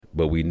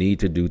but we need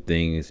to do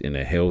things in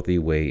a healthy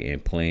way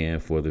and plan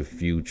for the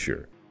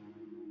future.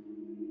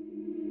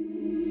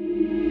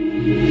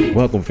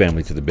 Welcome,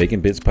 family, to the Bacon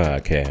Bits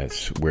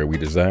Podcast, where we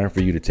desire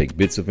for you to take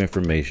bits of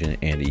information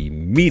and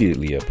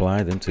immediately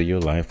apply them to your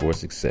life for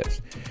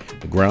success.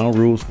 The ground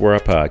rules for our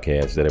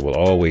podcast is that it will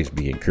always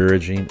be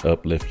encouraging,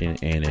 uplifting,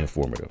 and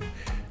informative.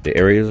 The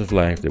areas of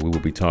life that we will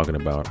be talking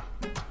about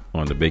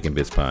on the Bacon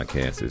Bits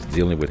Podcast is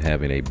dealing with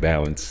having a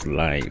balanced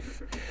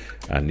life.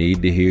 I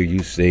need to hear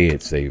you say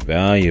it. Say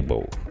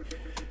valuable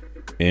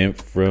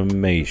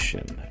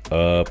information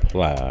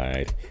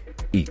applied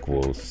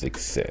equals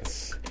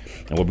success.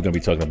 And what we're going to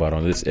be talking about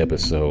on this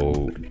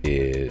episode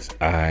is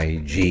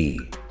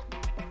IG,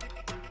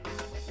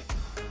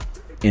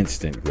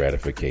 instant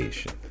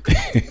gratification.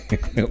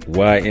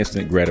 Why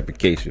instant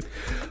gratification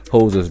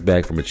holds us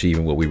back from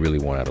achieving what we really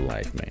want out of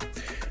life, man.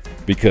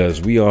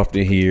 Because we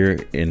often hear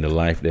in the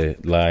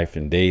life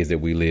and days that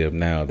we live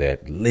now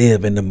that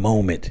live in the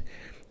moment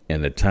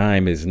and the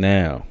time is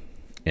now.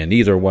 And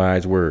these are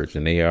wise words,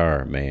 and they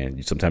are,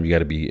 man. Sometimes you got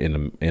to be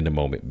in the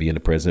moment, be in the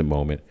present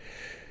moment,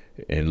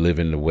 and live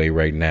in the way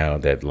right now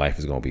that life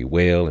is going to be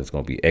well, it's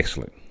going to be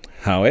excellent.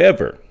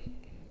 However,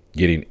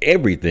 getting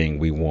everything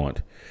we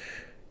want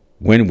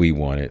when we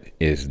want it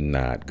is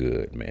not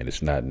good, man.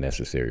 It's not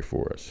necessary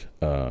for us.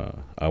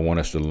 I want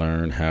us to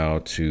learn how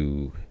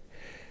to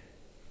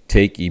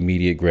take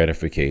immediate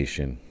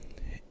gratification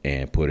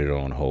and put it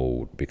on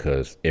hold,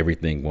 because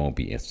everything won't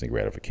be instant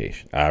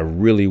gratification. I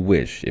really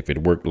wish if it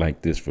worked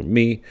like this for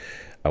me,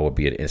 I would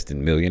be an instant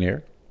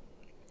millionaire.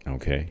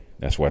 Okay.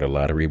 That's why the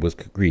lottery was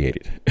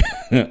created.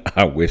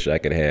 I wish I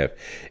could have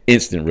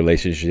instant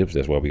relationships.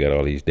 That's why we got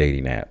all these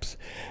dating apps.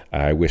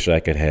 I wish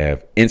I could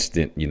have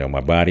instant, my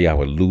body, I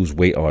would lose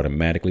weight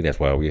automatically. That's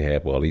why we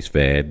have all these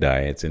fad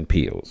diets and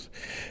pills.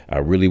 I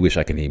really wish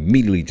I can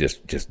immediately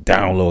just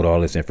download all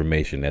this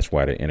information. That's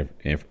why the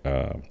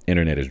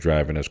internet is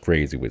driving us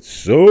crazy with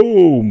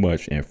so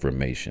much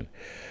information.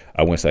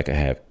 I wish I could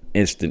have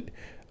instant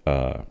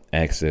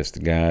access to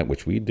God,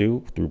 which we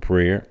do through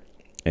prayer.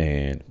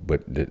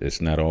 But it's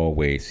not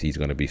always he's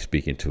going to be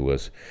speaking to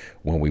us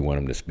when we want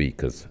him to speak,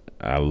 because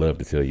I love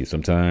to tell you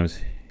sometimes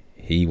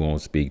he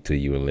won't speak to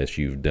you unless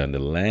you've done the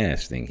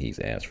last thing he's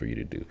asked for you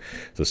to do.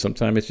 So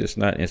sometimes it's just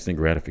not instant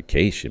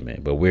gratification,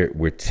 man, but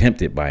we're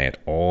tempted by it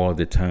all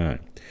the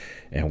time.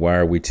 And why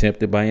are we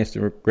tempted by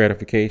instant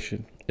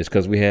gratification? It's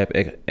because we have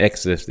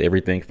access to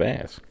everything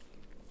fast.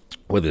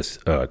 Whether it's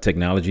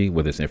technology,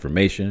 whether it's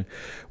information,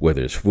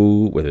 whether it's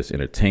food, whether it's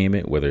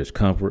entertainment, whether it's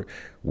comfort,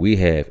 we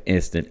have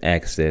instant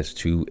access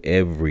to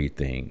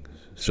everything.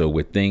 So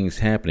with things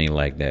happening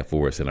like that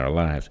for us in our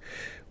lives,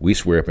 we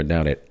swear up and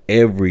down that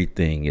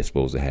everything is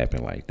supposed to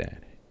happen like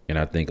that. And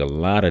I think a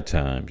lot of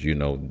times,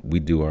 we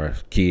do our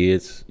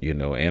kids,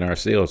 and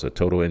ourselves a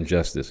total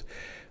injustice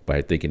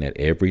by thinking that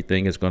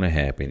everything is going to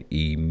happen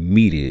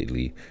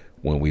immediately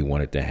when we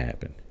want it to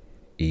happen.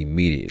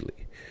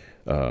 Immediately.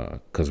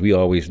 Because we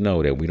always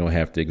know that we don't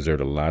have to exert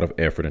a lot of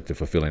effort into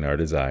fulfilling our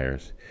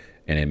desires.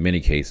 And in many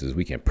cases,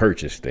 we can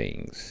purchase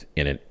things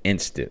in an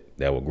instant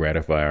that will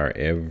gratify our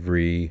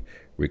every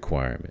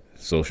requirement.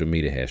 Social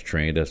media has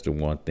trained us to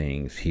want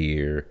things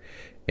here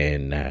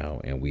and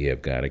now, and we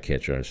have got to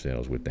catch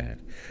ourselves with that.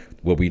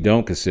 What we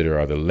don't consider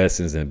are the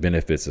lessons and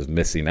benefits of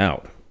missing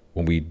out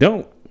when we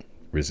don't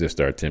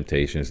resist our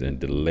temptations and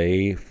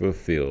delay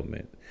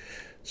fulfillment.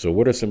 So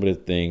what are some of the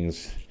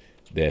things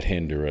that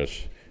hinder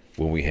us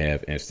when we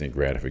have instant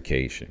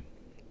gratification?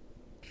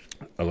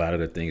 A lot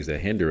of the things that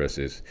hinder us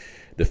is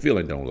the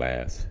feeling don't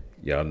last.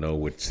 Y'all know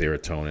with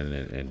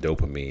serotonin and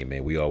dopamine,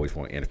 man, we always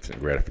want instant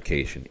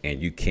gratification,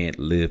 and you can't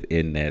live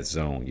in that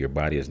zone. Your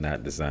body is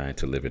not designed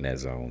to live in that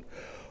zone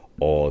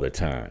all the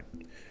time.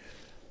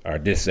 Our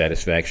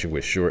dissatisfaction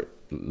with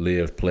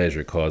short-lived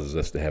pleasure causes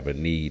us to have a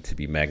need to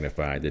be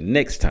magnified the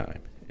next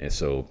time. And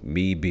so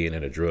me being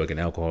in a drug and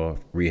alcohol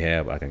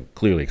rehab, I can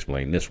clearly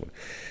explain this one.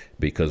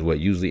 Because what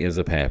usually ends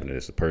up happening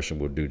is the person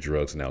will do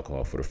drugs and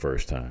alcohol for the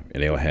first time,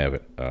 and they'll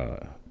have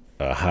a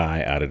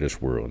high out of this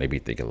world. They be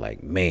thinking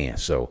like, man,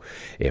 so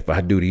if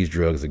I do these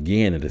drugs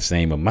again in the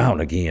same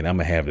amount again, I'm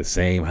going to have the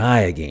same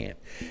high again.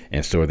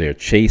 And so they're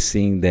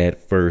chasing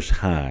that first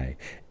high.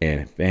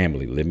 And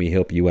family, let me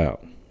help you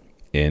out.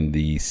 In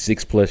the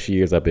 6+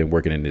 years I've been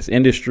working in this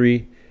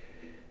industry,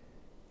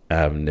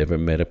 I've never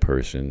met a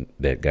person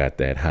that got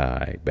that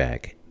high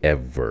back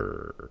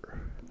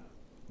ever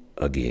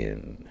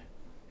again.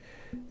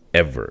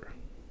 Ever.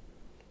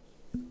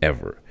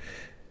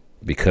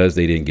 Because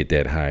they didn't get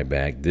that high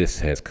back, this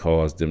has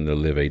caused them to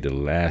live a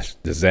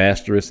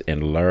disastrous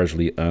and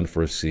largely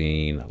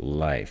unforeseen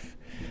life,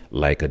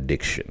 like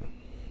addiction.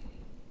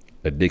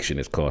 Addiction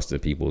is costing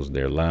people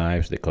their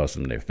lives, it costs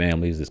them their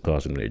families, it's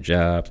costing them their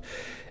jobs,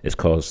 it's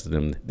costing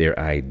them their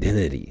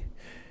identity.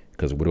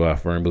 Because what do I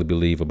firmly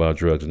believe about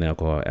drugs and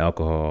alcohol?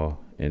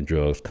 Alcohol and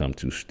drugs come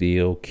to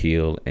steal,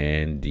 kill,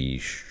 and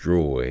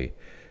destroy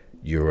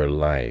your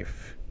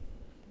life.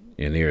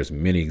 And there's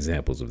many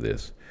examples of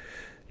this.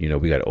 We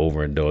got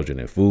overindulging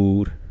in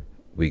food.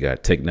 We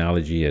got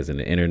technology as in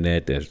the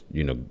internet that's,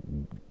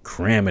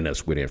 cramming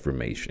us with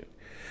information.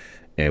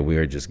 And we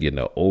are just getting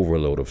an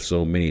overload of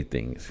so many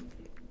things.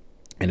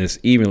 And it's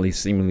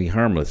seemingly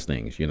harmless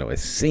things. It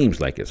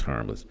seems like it's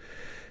harmless,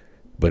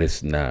 but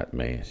it's not,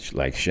 man. It's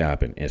like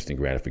shopping, instant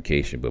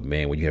gratification. But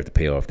man, when you have to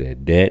pay off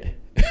that debt,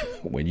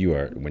 when you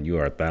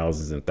are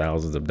thousands and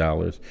thousands of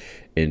dollars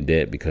in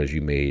debt because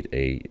you made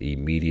a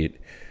immediate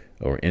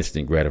or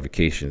instant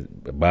gratification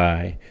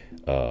buy,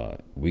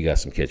 we got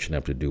some catching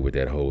up to do with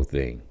that whole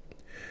thing.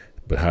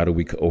 But how do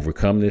we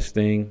overcome this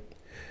thing?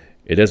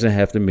 It doesn't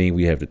have to mean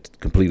we have to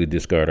completely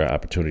discard our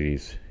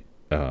opportunities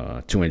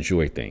to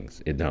enjoy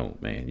things. It don't,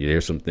 man.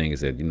 There's some things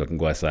that, can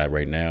go outside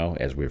right now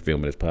as we're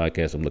filming this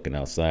podcast. I'm looking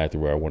outside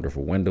through our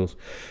wonderful windows,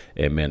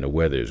 and man, the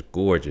weather is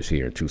gorgeous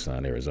here in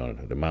Tucson, Arizona.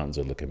 The mountains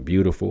are looking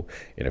beautiful.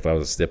 And if I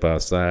was to step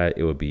outside,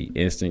 it would be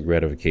instant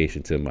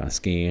gratification to my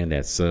skin,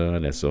 that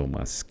sun that's on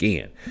my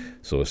skin.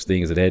 So it's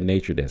things of that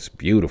nature that's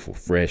beautiful,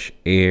 fresh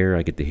air.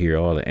 I get to hear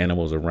all the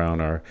animals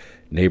around our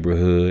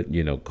neighborhood,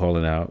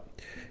 calling out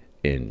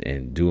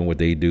and doing what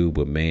they do.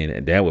 But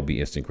man, that would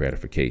be instant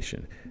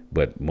gratification.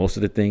 But most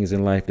of the things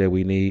in life that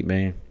we need,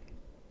 man,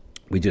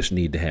 we just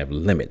need to have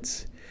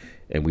limits,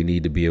 and we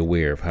need to be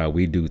aware of how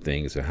we do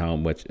things and how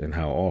much and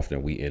how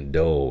often we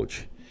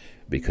indulge,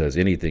 because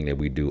anything that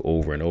we do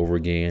over and over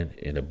again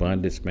in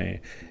abundance, man,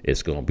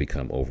 it's going to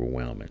become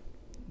overwhelming.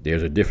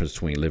 There's a difference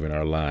between living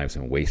our lives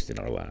and wasting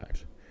our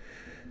lives.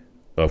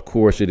 Of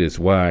course, it is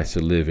wise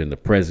to live in the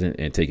present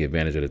and take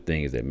advantage of the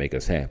things that make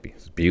us happy.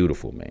 It's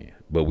beautiful, man.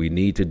 But we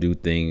need to do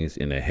things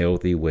in a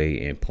healthy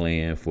way and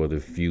plan for the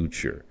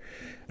future.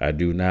 I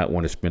do not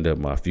want to spend up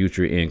my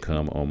future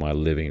income on my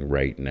living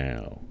right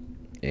now.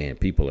 And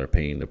people are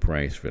paying the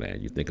price for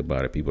that. You think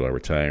about it, people are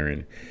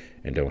retiring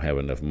and don't have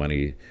enough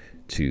money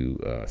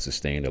to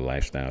sustain the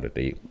lifestyle that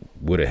they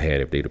would have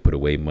had if they'd have put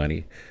away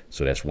money.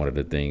 So that's one of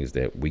the things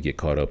that we get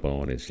caught up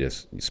on, is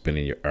just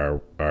spending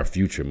our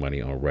future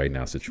money on right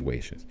now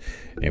situations.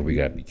 And we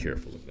got to be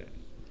careful of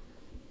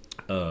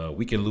that.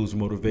 We can lose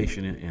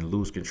motivation and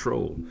lose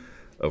control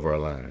of our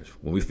lives.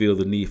 When we feel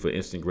the need for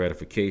instant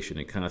gratification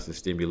and constant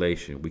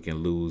stimulation, we can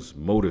lose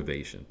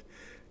motivation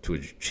to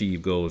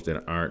achieve goals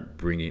that aren't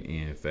bringing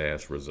in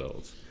fast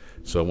results.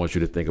 So I want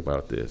you to think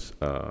about this.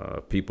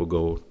 People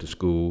go to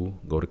school,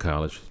 go to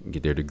college,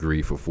 get their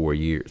degree for 4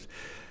 years.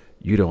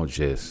 You don't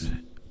just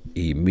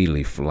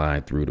immediately fly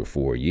through the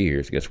 4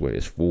 years. Guess what?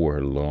 It's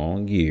 4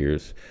 long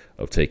years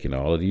of taking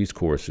all of these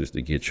courses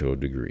to get your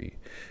degree.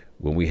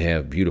 When we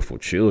have beautiful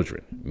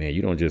children, man,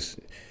 you don't just...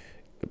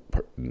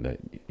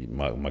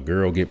 My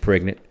girl get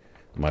pregnant,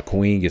 my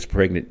queen gets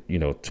pregnant,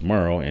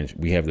 tomorrow, and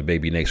we have the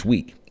baby next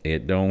week.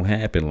 It don't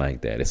happen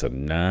like that. It's a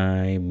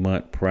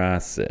 9-month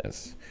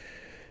process.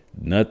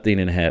 Nothing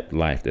in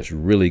life that's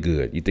really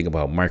good. You think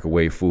about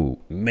microwave food.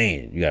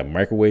 Man, you got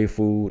microwave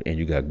food and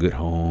you got good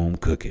home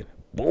cooking.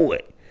 Boy,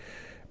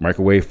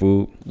 microwave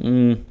food,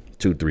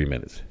 2-3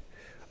 minutes.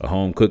 A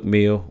home cooked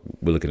meal,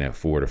 we're looking at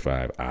 4 to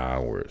 5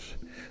 hours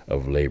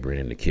of laboring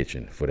in the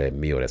kitchen for that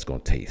meal that's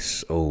going to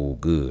taste so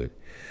good.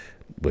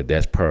 But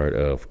that's part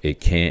of it.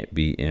 Can't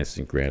be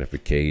instant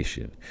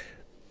gratification.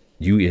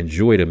 You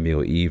enjoy the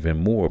meal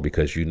even more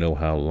because you know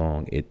how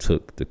long it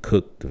took to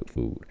cook the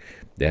food.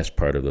 That's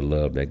part of the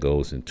love that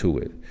goes into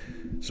it.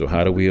 So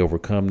how do we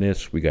overcome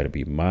this? We got to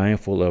be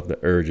mindful of the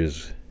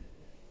urges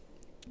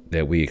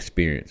that we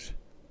experience.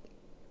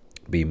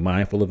 Be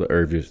mindful of the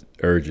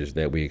urges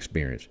that we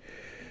experience.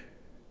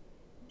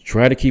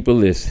 Try to keep a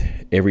list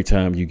every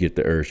time you get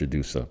the urge to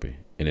do something.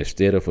 And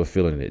instead of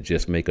fulfilling it,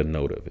 just make a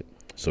note of it.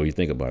 So you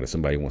think about it.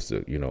 Somebody wants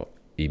to,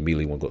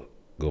 immediately want to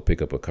go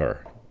pick up a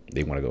car.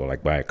 They want to go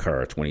buy a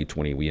car.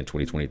 2020, we in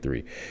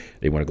 2023.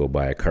 They want to go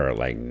buy a car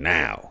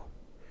now.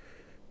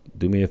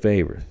 Do me a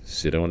favor.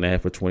 Sit on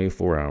that for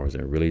 24 hours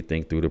and really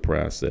think through the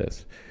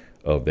process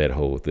of that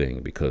whole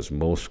thing, because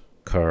most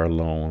car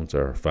loans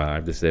are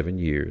 5 to 7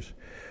 years.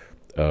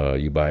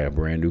 You buy a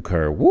brand new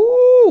car.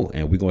 Woo!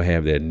 And we're going to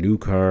have that new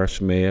car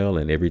smell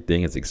and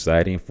everything is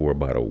exciting for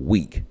about a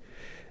week.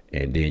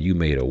 And then you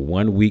made a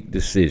 1 week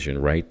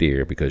decision right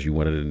there because you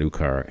wanted a new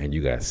car, and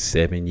you got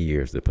 7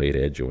 years to pay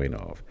that joint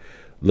off.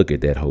 Look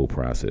at that whole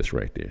process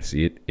right there.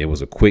 See, it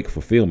was a quick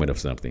fulfillment of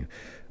something,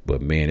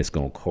 but man, it's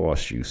going to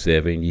cost you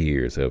 7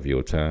 years of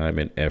your time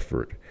and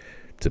effort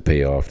to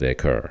pay off that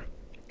car.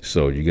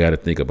 So you got to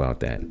think about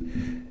that.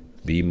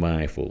 Be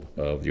mindful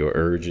of your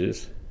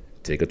urges.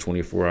 Take a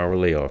 24-hour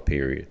layoff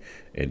period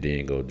and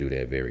then go do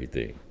that very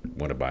thing.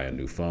 Want to buy a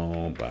new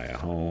phone, buy a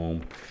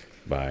home,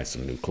 buy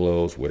some new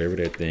clothes, whatever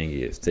that thing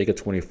is. Take a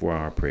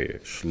 24-hour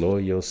period. Slow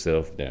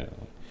yourself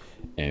down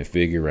and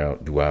figure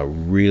out, do I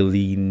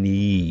really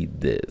need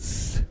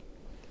this?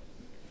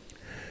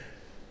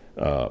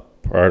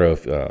 Part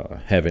of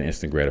having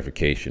instant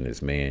gratification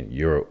is, man,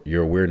 your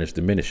awareness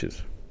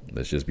diminishes.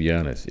 Let's just be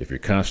honest. If you're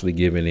constantly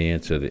giving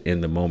in to the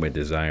in-the-moment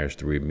desires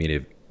through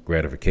immediate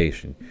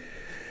gratification,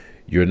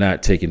 you're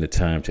not taking the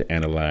time to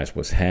analyze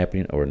what's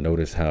happening or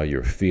notice how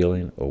you're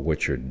feeling or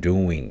what you're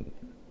doing.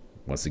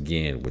 Once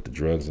again, with the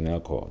drugs and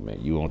alcohol, man,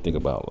 you don't think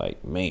about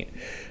man,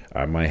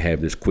 I might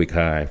have this quick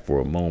high for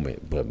a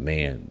moment, but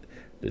man,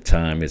 the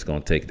time it's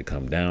going to take to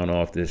come down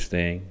off this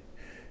thing,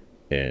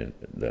 and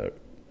the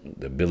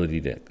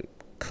ability to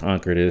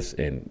conquer this,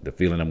 and the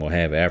feeling I'm going to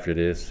have after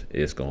this,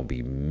 it's going to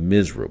be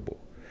miserable.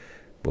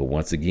 But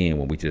once again,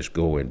 when we just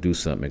go and do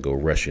something and go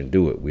rush and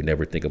do it, we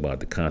never think about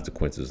the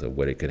consequences of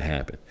what it could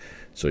happen.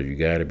 So you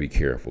got to be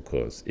careful,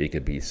 because it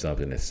could be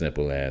something as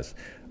simple as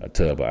a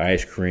tub of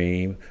ice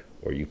cream,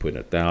 or you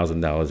putting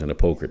 $1,000 in a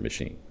poker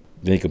machine.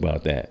 Think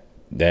about that.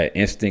 That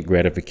instant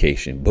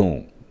gratification,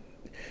 boom.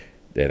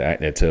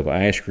 That tub of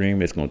ice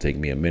cream, it's going to take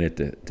me a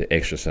minute to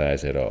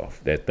exercise it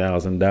off. That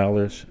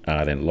 $1,000,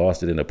 I then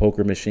lost it in a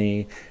poker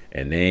machine,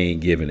 and they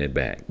ain't giving it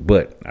back.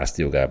 But I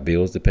still got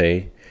bills to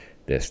pay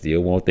that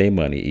still want their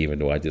money, even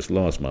though I just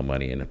lost my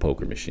money in the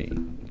poker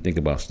machine. Think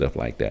about stuff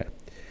like that.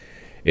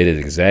 It is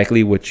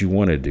exactly what you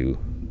want to do,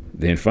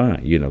 then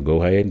fine.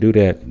 Go ahead and do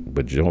that.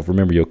 But don't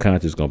remember, your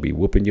conscience is going to be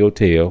whooping your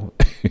tail,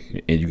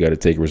 and you got to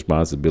take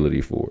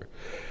responsibility for it.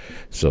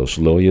 So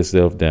slow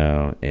yourself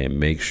down and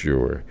make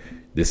sure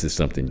this is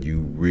something you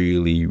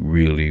really,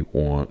 really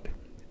want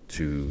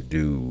to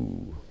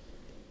do.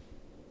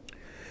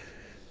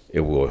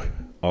 It will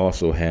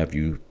also have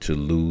you to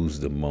lose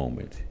the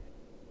moment.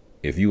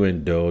 If you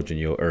indulge in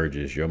your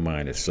urges, your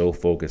mind is so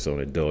focused on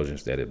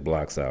indulgence that it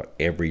blocks out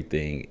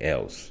everything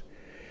else.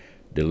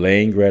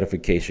 Delaying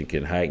gratification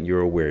can heighten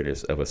your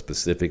awareness of a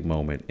specific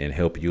moment and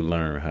help you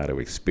learn how to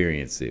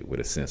experience it with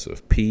a sense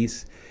of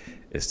peace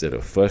instead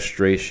of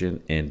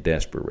frustration and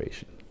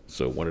desperation.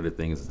 So one of the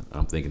things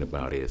I'm thinking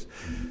about is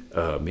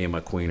me and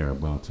my queen are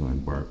about to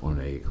embark on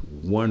a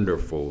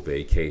wonderful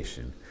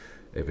vacation,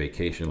 a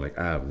vacation like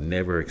I've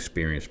never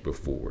experienced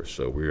before.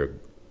 So we're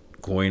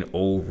going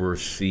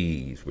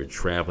overseas. We're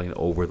traveling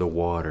over the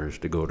waters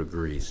to go to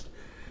Greece,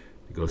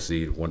 to go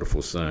see the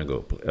wonderful sun,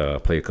 go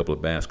play a couple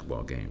of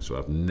basketball games. So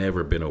I've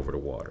never been over the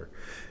water.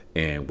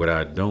 And what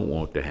I don't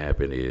want to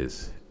happen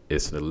is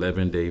it's an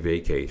 11-day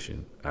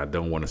vacation. I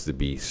don't want us to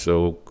be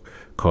so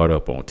caught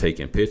up on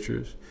taking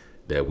pictures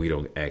that we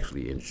don't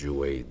actually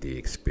enjoy the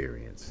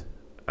experience.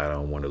 I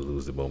don't want to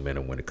lose the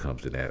momentum when it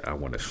comes to that. I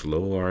want to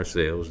slow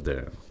ourselves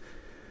down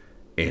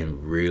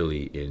and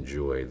really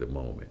enjoy the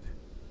moment.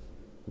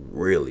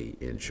 Really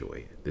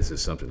enjoy it. This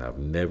is something I've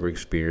never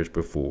experienced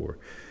before,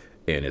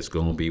 and it's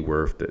going to be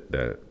worth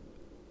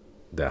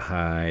the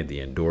high, the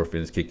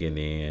endorphins kicking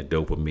in,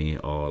 dopamine,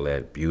 all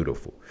that.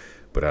 Beautiful.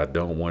 But I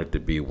don't want it to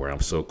be where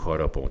I'm so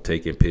caught up on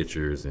taking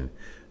pictures and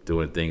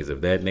doing things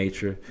of that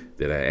nature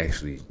that I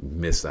actually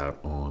miss out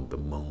on the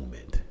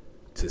moment.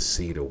 To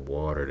see the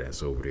water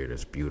that's over there,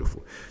 that's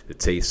beautiful. To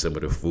taste some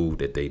of the food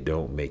that they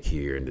don't make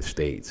here in the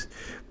States.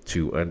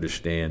 To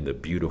understand the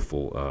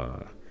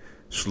beautiful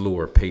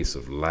slower pace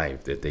of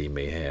life that they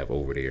may have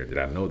over there, that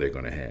I know they're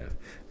going to have,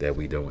 that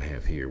we don't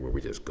have here, where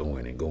we're just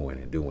going and going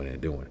and doing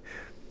and doing,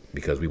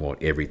 because we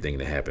want everything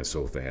to happen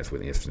so fast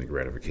with instant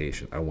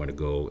gratification. I want to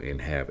go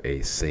and have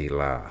a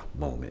Selah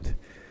moment.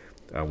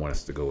 I want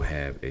us to go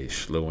have a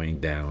slowing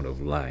down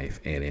of life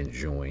and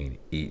enjoying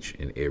each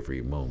and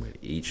every moment,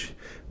 each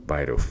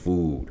bite of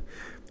food,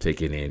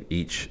 taking in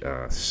each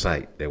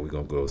sight that we're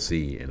going to go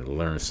see and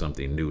learn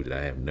something new that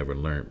I have never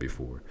learned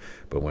before.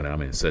 But when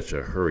I'm in such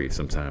a hurry,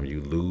 sometimes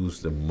you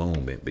lose the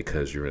moment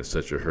because you're in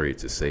such a hurry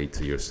to say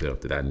to yourself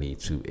that I need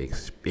to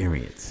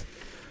experience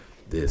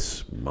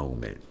this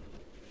moment.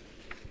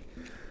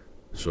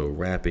 So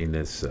wrapping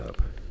this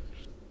up,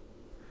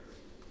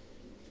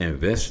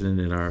 investing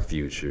in our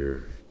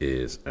future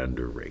is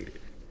underrated.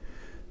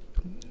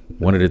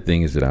 One of the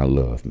things that I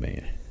love,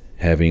 man,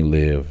 having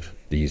lived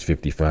these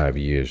 55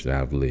 years that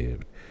I've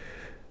lived,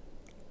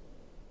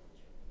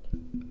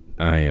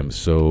 I am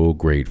so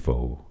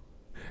grateful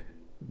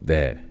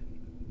that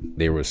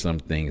there were some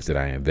things that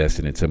I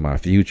invested into my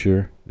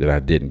future that I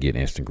didn't get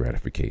instant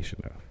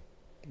gratification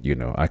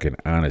of. I can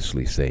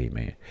honestly say,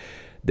 man,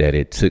 that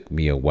it took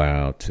me a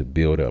while to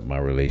build up my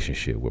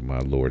relationship with my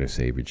Lord and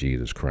Savior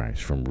Jesus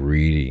Christ, from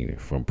reading,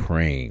 from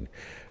praying,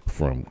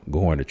 from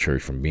going to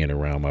church, from being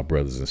around my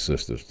brothers and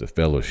sisters, to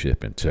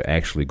fellowship, and to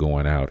actually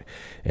going out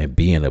and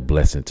being a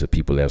blessing to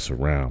people that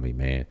surround me,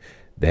 man.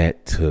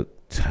 That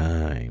took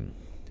time.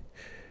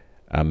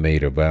 I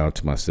made a vow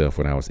to myself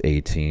when I was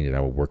 18 that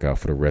I would work out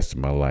for the rest of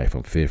my life.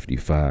 I'm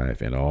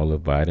 55, and all the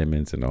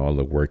vitamins and all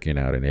the working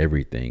out and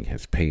everything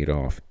has paid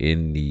off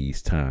in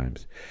these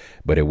times.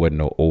 But it wasn't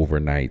no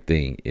overnight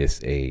thing.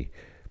 It's a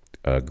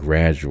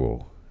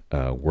gradual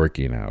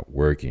working out.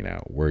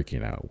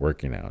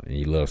 And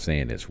you love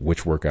saying this.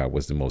 Which workout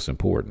was the most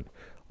important?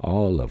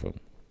 All of them.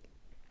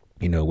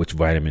 Which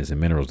vitamins and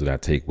minerals did I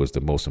take was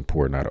the most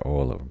important out of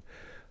all of them?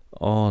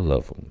 All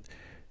of them.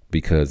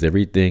 Because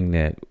everything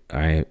that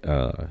I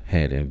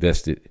had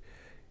invested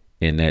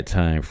in that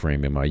time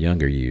frame in my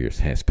younger years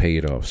has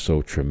paid off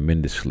so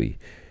tremendously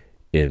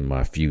in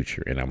my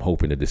future. And I'm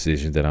hoping the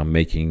decisions that I'm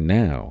making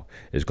now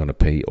is going to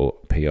pay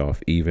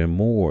off even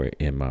more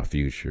in my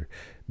future,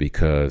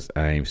 because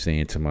I am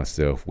saying to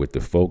myself, with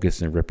the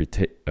focus and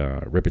repetition,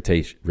 with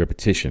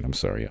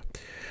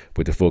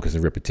the focus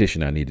and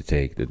repetition I need to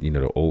take,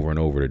 the over and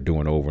over, the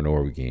doing over and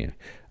over again,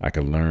 I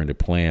can learn to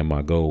plan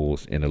my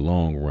goals in the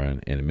long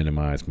run and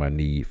minimize my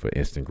need for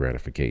instant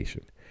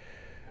gratification.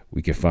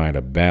 We can find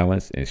a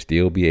balance and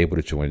still be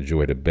able to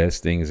enjoy the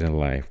best things in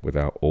life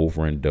without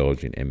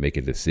overindulging and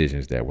making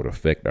decisions that would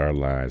affect our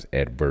lives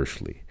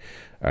adversely.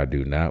 I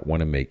do not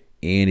want to make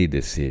any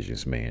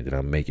decisions, man, that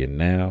I'm making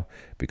now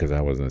because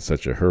I was in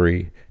such a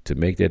hurry to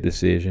make that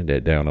decision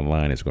that down the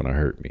line it's going to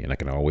hurt me. And I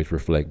can always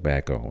reflect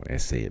back on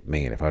and say,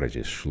 man, if I'd have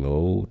just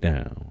slowed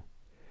down,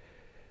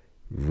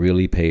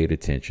 really paid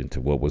attention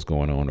to what was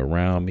going on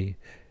around me,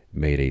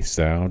 made a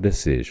sound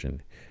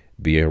decision,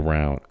 be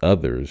around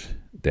others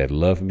that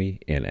love me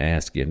and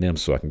asking them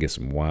so I can get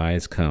some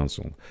wise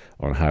counsel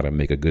on how to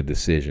make a good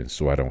decision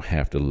so I don't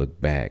have to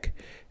look back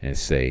and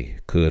say,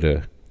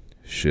 coulda,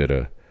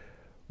 shoulda,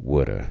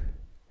 woulda.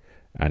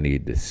 I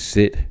need to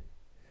sit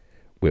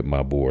with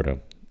my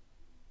boredom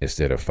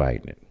instead of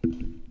fighting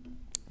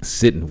it.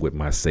 Sitting with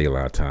my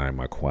Selah time,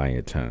 my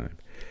quiet time,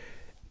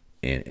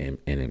 and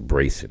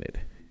embracing it.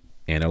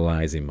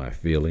 Analyzing my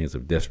feelings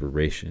of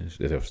desperation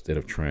instead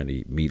of trying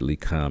to immediately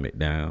calm it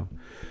down.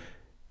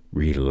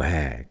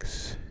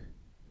 Relax,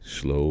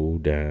 slow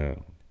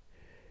down,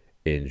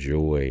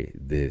 enjoy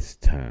this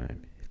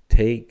time.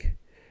 Take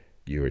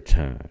your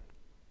time,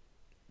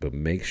 but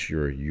make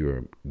sure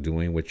you're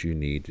doing what you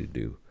need to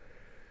do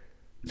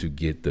to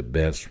get the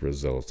best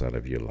results out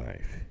of your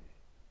life.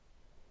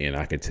 And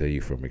I can tell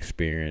you from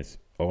experience,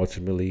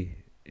 ultimately,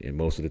 in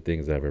most of the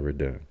things I've ever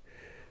done,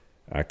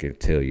 I can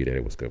tell you that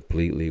it was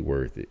completely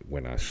worth it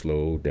when I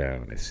slowed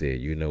down and said,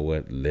 you know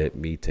what, let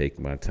me take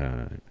my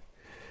time.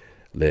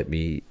 Let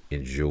me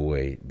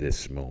enjoy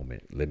this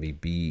moment. Let me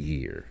be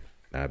here,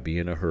 not be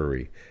in a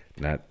hurry,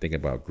 not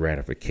thinking about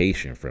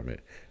gratification from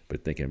it,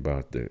 but thinking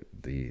about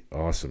the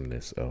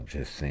awesomeness of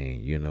just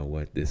saying, you know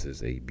what, this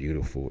is a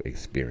beautiful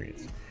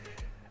experience.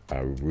 I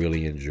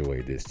really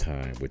enjoyed this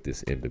time with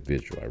this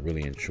individual. I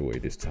really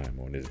enjoyed this time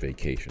on this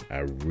vacation. I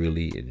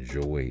really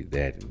enjoyed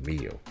that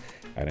meal.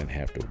 I didn't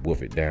have to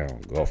wolf it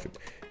down, gulp it,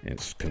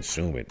 and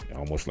consume it,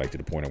 almost like to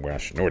the point where I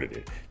snorted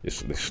it.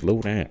 Just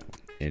slow down.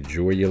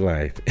 Enjoy your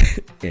life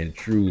and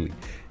truly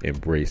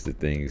embrace the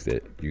things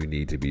that you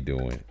need to be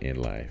doing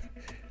in life.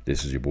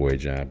 This is your boy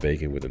John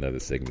Bacon with another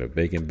segment of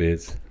Bacon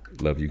Bits.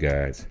 Love you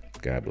guys.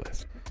 God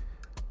bless.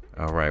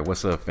 All right,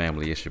 what's up,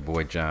 family? It's your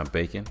boy John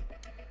Bacon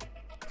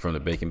from the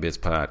Bacon Bits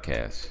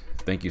podcast.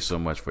 Thank you so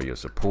much for your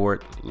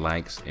support,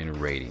 likes, and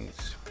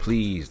ratings.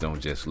 Please don't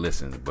just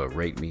listen, but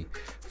rate me,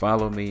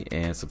 follow me,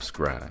 and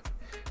subscribe.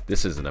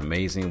 This is an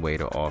amazing way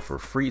to offer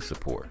free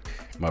support.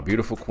 My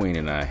beautiful queen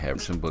and I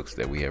have some books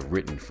that we have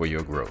written for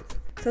your growth.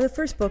 So the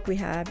first book we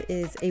have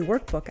is a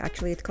workbook,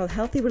 actually. It's called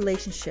Healthy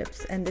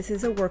Relationships, and this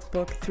is a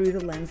workbook through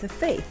the lens of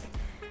faith.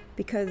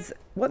 Because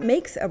what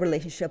makes a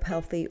relationship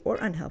healthy or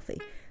unhealthy?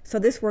 So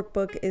this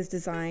workbook is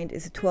designed,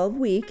 it's a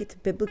 12-week, it's a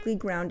biblically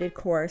grounded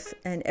course,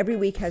 and every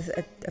week has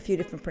a few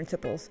different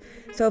principles.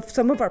 So if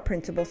some of our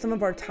principles, some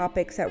of our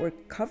topics that we're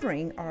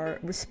covering are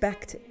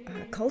respect,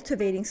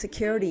 cultivating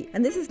security.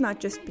 And this is not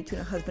just between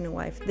a husband and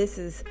wife. This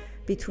is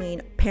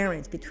between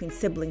parents, between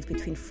siblings,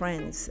 between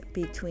friends,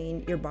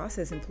 between your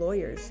bosses,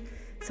 employers.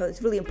 So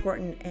it's really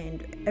important,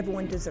 and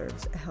everyone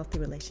deserves a healthy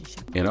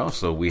relationship. And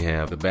also we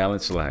have The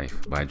Balanced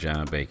Life by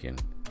John Bacon.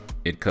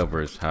 It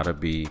covers how to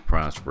be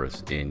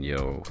prosperous in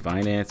your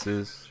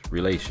finances,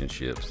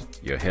 relationships,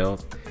 your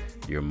health,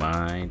 your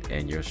mind,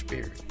 and your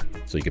spirit.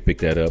 So you can pick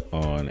that up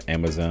on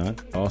Amazon,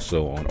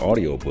 also on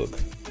audiobook.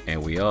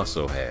 And we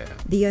also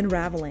have The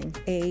Unraveling,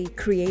 a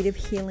creative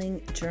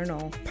healing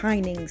journal,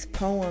 pinings,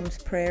 poems,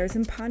 prayers,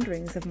 and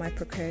ponderings of my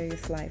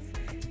precarious life.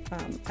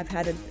 I've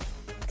had a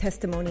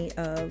testimony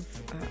of,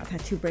 I've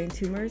had 2 brain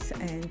tumors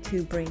and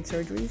 2 brain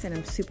surgeries, and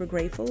I'm super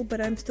grateful,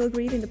 but I'm still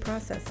grieving the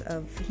process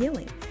of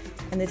healing.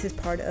 And this is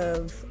part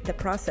of the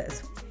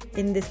process.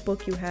 In this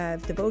book, you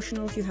have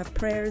devotionals, you have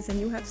prayers, and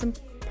you have some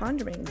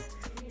ponderings.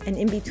 And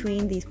in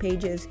between these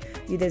pages,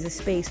 there's a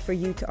space for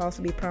you to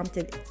also be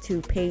prompted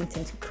to paint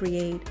and to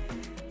create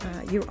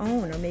your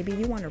own, or maybe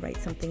you want to write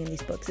something in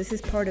these books. This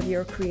is part of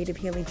your creative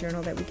healing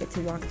journal that we get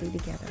to walk through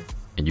together.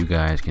 And you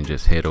guys can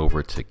just head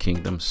over to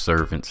Kingdom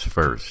Servants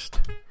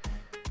First.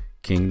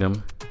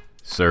 Kingdom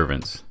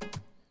Servants,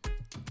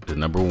 the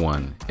number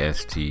 1,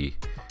 ST.com.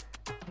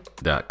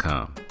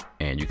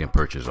 And you can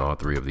purchase all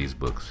 3 of these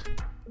books.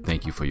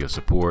 Thank you for your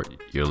support,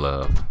 your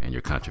love, and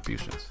your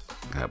contributions.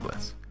 God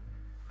bless.